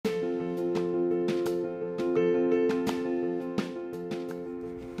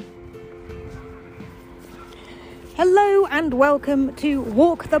and welcome to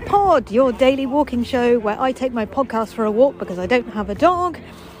Walk the Pod, your daily walking show where I take my podcast for a walk because I don't have a dog.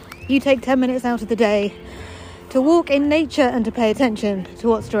 You take 10 minutes out of the day to walk in nature and to pay attention to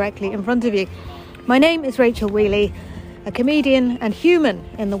what's directly in front of you. My name is Rachel Wheely, a comedian and human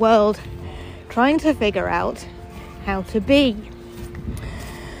in the world, trying to figure out how to be.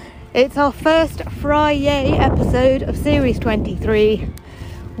 It's our first Friday episode of Series 23.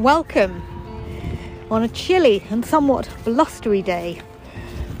 Welcome on a chilly and somewhat blustery day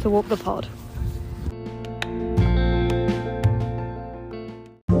to Walk the Pod.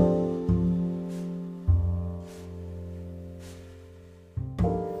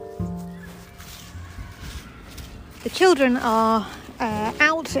 The children are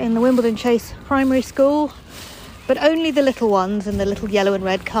out in the Wimbledon Chase Primary School, but only the little ones in the little yellow and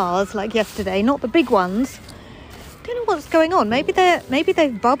red cars like yesterday, not the big ones. Don't know what's going on. Maybe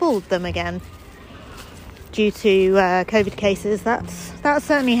they've bubbled them again due to COVID cases. That's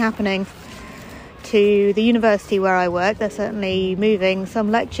certainly happening to the university where I work. They're certainly moving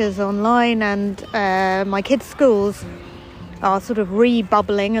some lectures online, and my kids' schools are sort of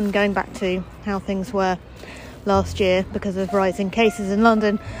re-bubbling and going back to how things were last year because of rising cases in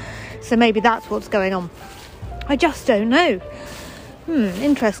London. So maybe that's what's going on. I just don't know.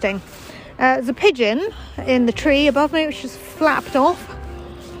 Interesting. There's a pigeon in the tree above me which just flapped off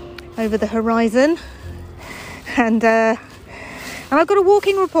over the horizon. And I've got a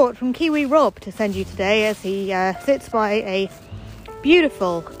walking report from Kiwi Rob to send you today as he sits by a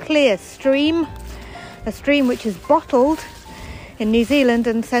beautiful, clear stream. A stream which is bottled in New Zealand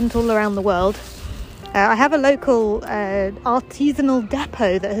and sent all around the world. I have a local artisanal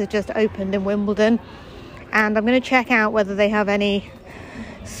depot that has just opened in Wimbledon, and I'm going to check out whether they have any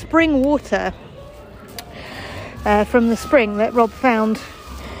spring water from the spring that Rob found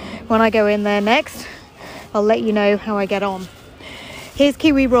when I go in there next. I'll let you know how I get on. Here's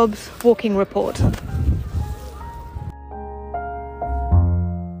Kiwi Rob's walking report.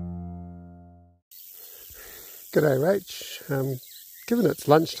 G'day Rach. Given it's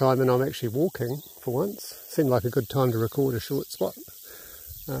lunchtime and I'm actually walking for once, seemed like a good time to record a short spot.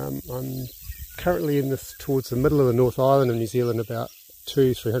 I'm currently towards the middle of the North Island of New Zealand, about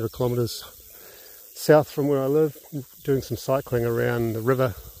 300 kilometres south from where I live, doing some cycling around the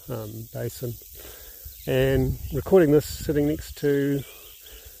river basin, and recording this sitting next to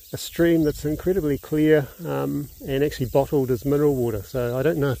a stream that's incredibly clear and actually bottled as mineral water. So I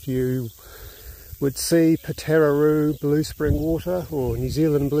don't know if you would see Patararoo blue spring water or New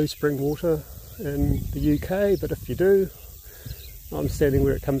Zealand blue spring water in the UK, but if you do, I'm standing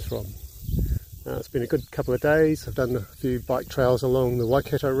where it comes from. It's been a good couple of days. I've done a few bike trails along the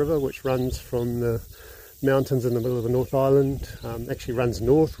Waikato River, which runs from the mountains in the middle of the North Island, actually runs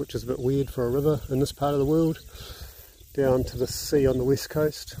north, which is a bit weird for a river in this part of the world, down to the sea on the west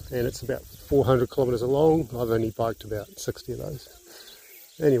coast, and it's about 400 kilometres long. I've only biked about 60 of those.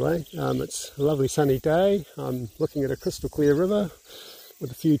 Anyway, it's a lovely sunny day. I'm looking at a crystal clear river with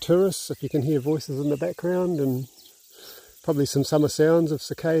a few tourists, if you can hear voices in the background, and probably some summer sounds of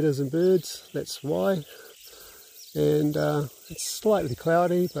cicadas and birds, that's why. And it's slightly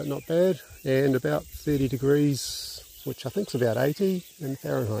cloudy, but not bad, and about 30 degrees, which I think is about 80 in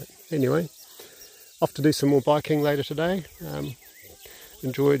Fahrenheit. Anyway, off to do some more biking later today.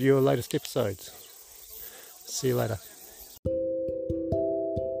 Enjoyed your latest episodes. See you later.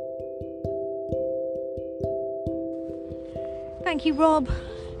 Thank you, Rob.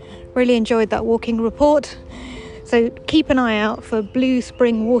 Really enjoyed that walking report. So keep an eye out for blue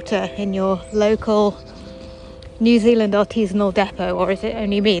spring water in your local New Zealand artisanal depot, or is it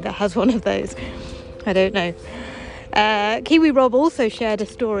only me that has one of those? I don't know. Kiwi Rob also shared a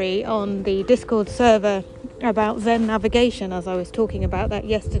story on the Discord server about Zen navigation, as I was talking about that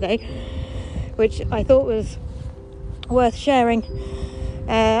yesterday, which I thought was worth sharing.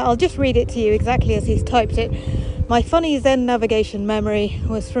 I'll just read it to you exactly as he's typed it. My funny Zen navigation memory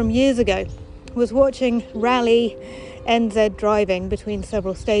was from years ago. I was watching Rally NZ driving between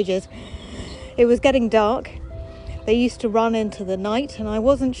several stages. It was getting dark. They used to run into the night, and I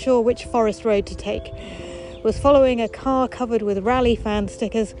wasn't sure which forest road to take. I was following a car covered with Rally fan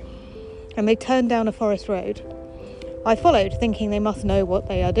stickers, and they turned down a forest road. I followed, thinking they must know what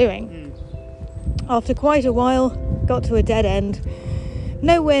they are doing. After quite a while, got to a dead end,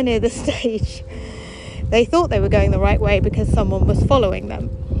 nowhere near the stage. They thought they were going the right way because someone was following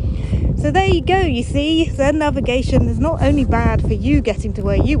them. So there you go, you see, Zen navigation is not only bad for you getting to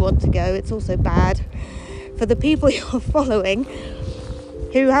where you want to go, it's also bad for the people you're following,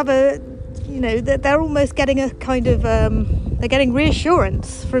 who have they're almost getting a kind of, they're getting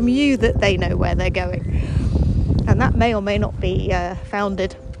reassurance from you that they know where they're going. and that may or may not be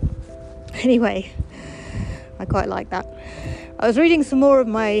founded. Anyway, I quite like that. I was reading some more of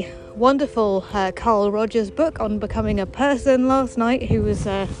my wonderful Carl Rogers book on becoming a person last night, who was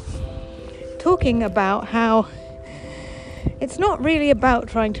talking about how it's not really about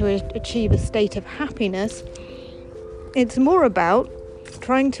trying to achieve a state of happiness. It's more about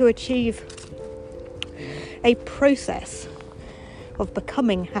trying to achieve a process of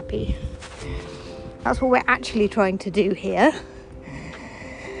becoming happy. That's what we're actually trying to do here.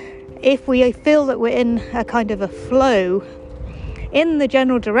 If we feel that we're in a kind of a flow in the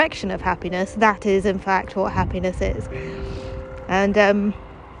general direction of happiness, that is in fact what happiness is. And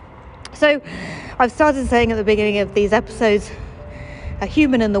so I've started saying at the beginning of these episodes, a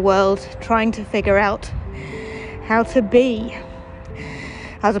human in the world trying to figure out how to be,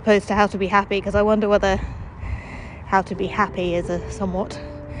 as opposed to how to be happy, because I wonder whether how to be happy is a somewhat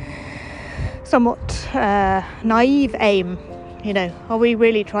naive aim. You know, are we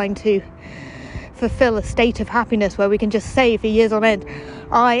really trying to fulfill a state of happiness where we can just say for years on end,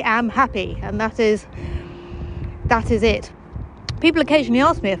 I am happy, and that is it? People occasionally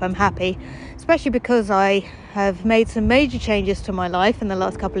ask me if I'm happy, especially because I have made some major changes to my life in the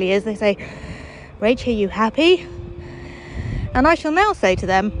last couple of years. They say, Rach, are you happy? And I shall now say to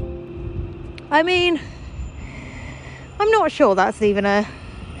them, I mean, I'm not sure that's even a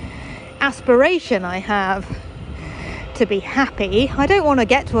aspiration I have, to be happy. I don't want to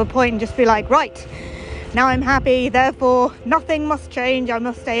get to a point and just be like, right, now I'm happy, therefore nothing must change, I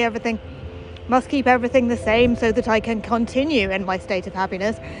must keep everything the same so that I can continue in my state of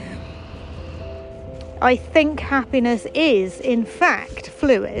happiness. I think happiness is in fact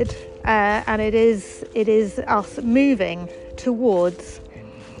fluid, and it is us moving towards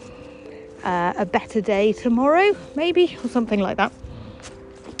a better day tomorrow, maybe, or something like that.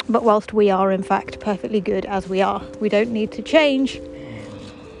 But whilst we are in fact perfectly good as we are, we don't need to change,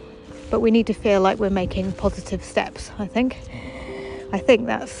 but we need to feel like we're making positive steps. I think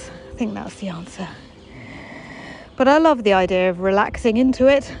that's the answer. But I love the idea of relaxing into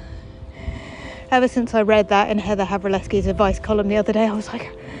it. Ever since I read that in Heather Havrilesky's advice column the other day, I was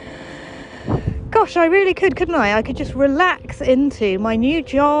like, gosh, I really couldn't I? I could just relax into my new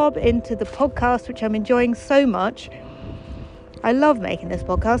job, into the podcast, which I'm enjoying so much. I love making this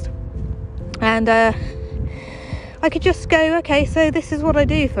podcast, and I could just go, okay, so this is what I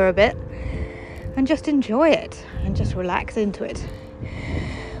do for a bit, and just enjoy it and just relax into it.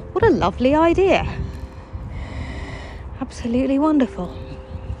 What a lovely idea. Absolutely wonderful.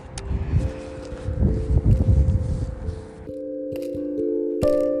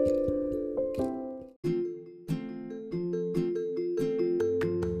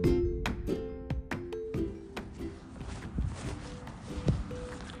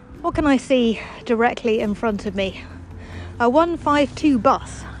 What can I see directly in front of me? A 152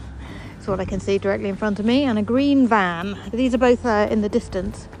 bus. That's what I can see directly in front of me, and a green van. These are both in the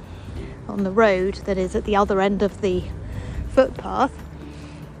distance on the road that is at the other end of the footpath.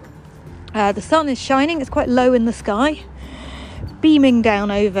 The sun is shining, it's quite low in the sky. It's beaming down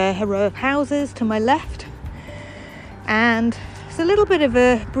over a row of houses to my left, and it's a little bit of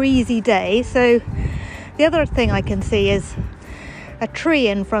a breezy day. So the other thing I can see is a tree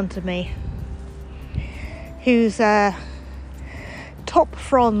in front of me whose top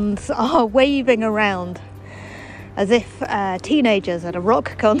fronds are waving around as if teenagers at a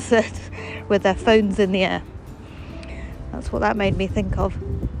rock concert with their phones in the air. That's what that made me think of.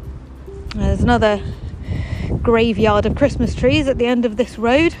 There's another graveyard of Christmas trees at the end of this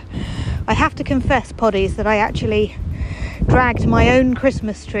road. I have to confess, Poddies, that I actually dragged my own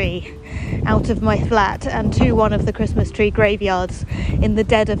Christmas tree out of my flat and to one of the Christmas tree graveyards in the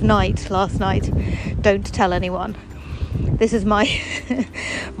dead of night last night. Don't tell anyone. This is my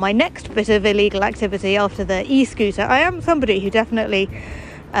my next bit of illegal activity after the e-scooter. I am somebody who definitely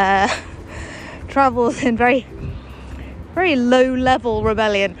travels in very, very low level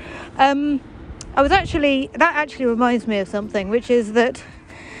rebellion. That actually reminds me of something, which is that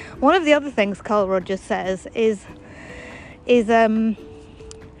one of the other things Carl Rogers says is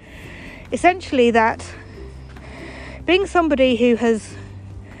essentially that being somebody who has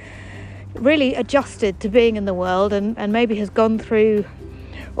really adjusted to being in the world and maybe has gone through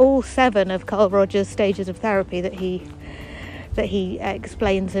all 7 of Carl Rogers' stages of therapy that he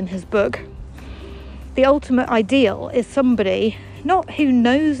explains in his book, the ultimate ideal is somebody not who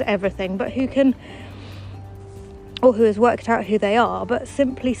knows everything, but who can, or who has worked out who they are, but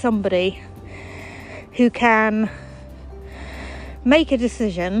simply somebody who can make a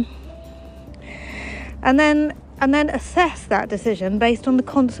decision and then assess that decision based on the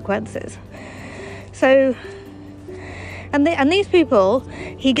consequences. So And these people,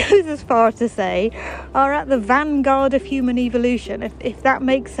 he goes as far as to say, are at the vanguard of human evolution, if that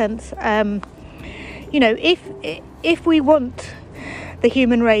makes sense. If we want the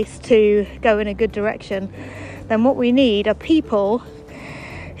human race to go in a good direction, then what we need are people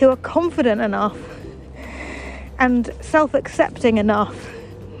who are confident enough and self-accepting enough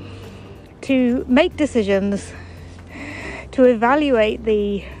to make decisions, to evaluate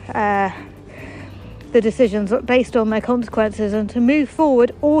the decisions based on their consequences, and to move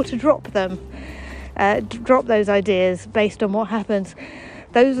forward or to drop them, drop those ideas based on what happens.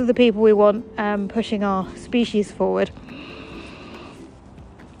 Those are the people we want pushing our species forward.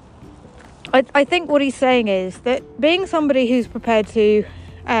 I think what he's saying is that being somebody who's prepared to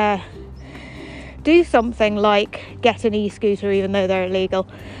do something like get an e-scooter, even though they're illegal,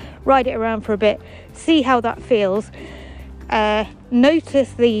 ride it around for a bit, see how that feels,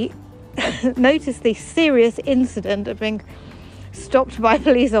 notice the serious incident of being stopped by a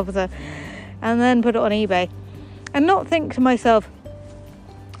police officer, and then put it on eBay, and not think to myself,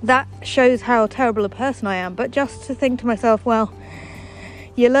 that shows how terrible a person I am, but just to think to myself, well,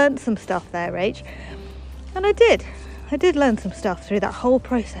 you learned some stuff there, Rach. And I did learn some stuff through that whole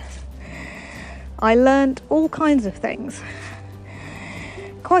process. I learned all kinds of things,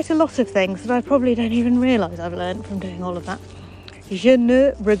 quite a lot of things that I probably don't even realise I've learned from doing all of that. Je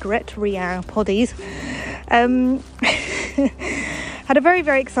ne regrette rien, poddies. Had a very,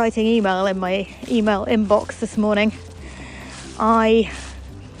 very exciting email in my email inbox this morning. I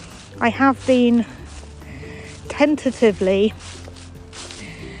have been tentatively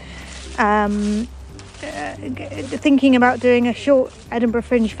thinking about doing a short Edinburgh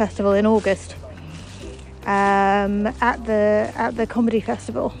Fringe Festival in August at the comedy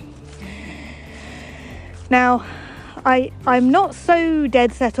festival. Now, I'm not so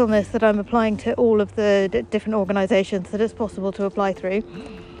dead set on this that I'm applying to all of the different organisations that it's possible to apply through.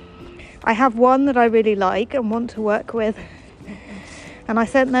 I have one that I really like and want to work with, and I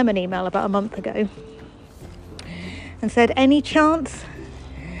sent them an email about a month ago and said, any chance?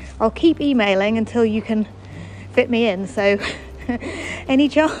 I'll keep emailing until you can fit me in, so any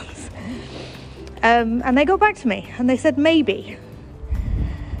chance? And they got back to me and they said maybe.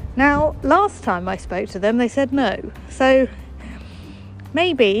 Now, last time I spoke to them, they said no. So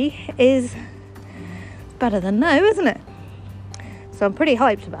maybe is better than no, isn't it? So I'm pretty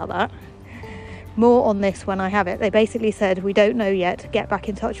hyped about that. More on this when I have it. They basically said, we don't know yet, get back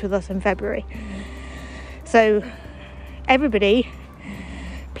in touch with us in February. So everybody,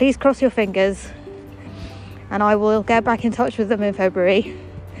 please cross your fingers, and I will get back in touch with them in February,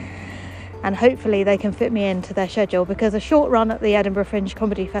 and hopefully they can fit me into their schedule, because a short run at the Edinburgh Fringe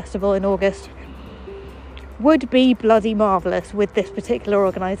Comedy Festival in August would be bloody marvellous with this particular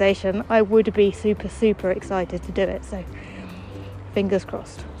organisation. I would be super, super excited to do it, so fingers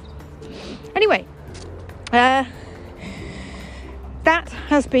crossed. Anyway, that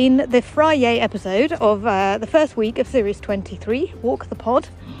has been the Friday episode of the first week of Series 23, Walk the Pod.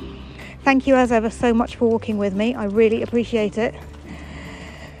 Thank you as ever so much for walking with me. I really appreciate it.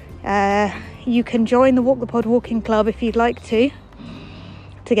 You can join the Walk the Pod Walking Club if you'd like to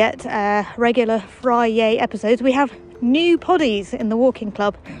get regular Friday episodes. We have new poddies in the Walking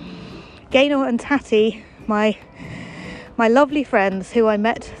Club. Gaynor and Tatty, my lovely friends who I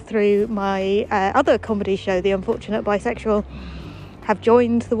met through my other comedy show, The Unfortunate Bisexual, have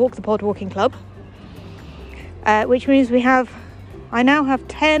joined the Walk the Pod Walking Club, which means I now have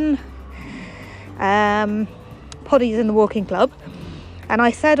 10 poddies in the Walking Club. And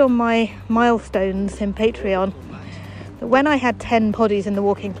I said on my milestones in Patreon that when I had 10 poddies in the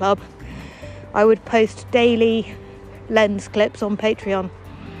Walking Club, I would post daily lens clips on Patreon.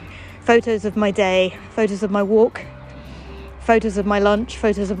 Photos of my day, photos of my walk, photos of my lunch,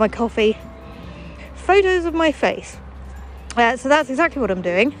 photos of my coffee, photos of my face. So that's exactly what I'm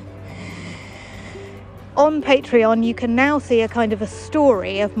doing. On Patreon, you can now see a kind of a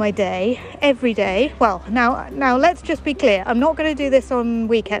story of my day every day. Well, now let's just be clear. I'm not going to do this on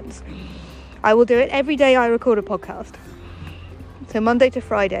weekends. I will do it every day I record a podcast. So Monday to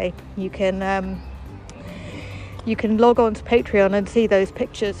Friday, you can log on to Patreon and see those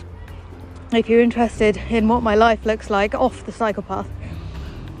pictures if you're interested in what my life looks like off the cycle path,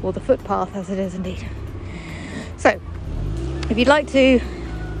 or the footpath as it is indeed. So if you'd like to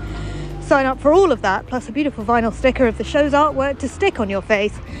sign up for all of that, plus a beautiful vinyl sticker of the show's artwork to stick on your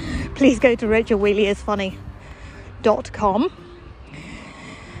face, please go to rachelwheelyisfunny.com,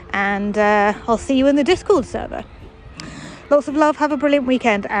 and I'll see you in the Discord server. Lots of love, have a brilliant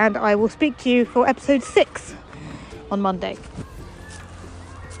weekend, and I will speak to you for episode 6 on Monday.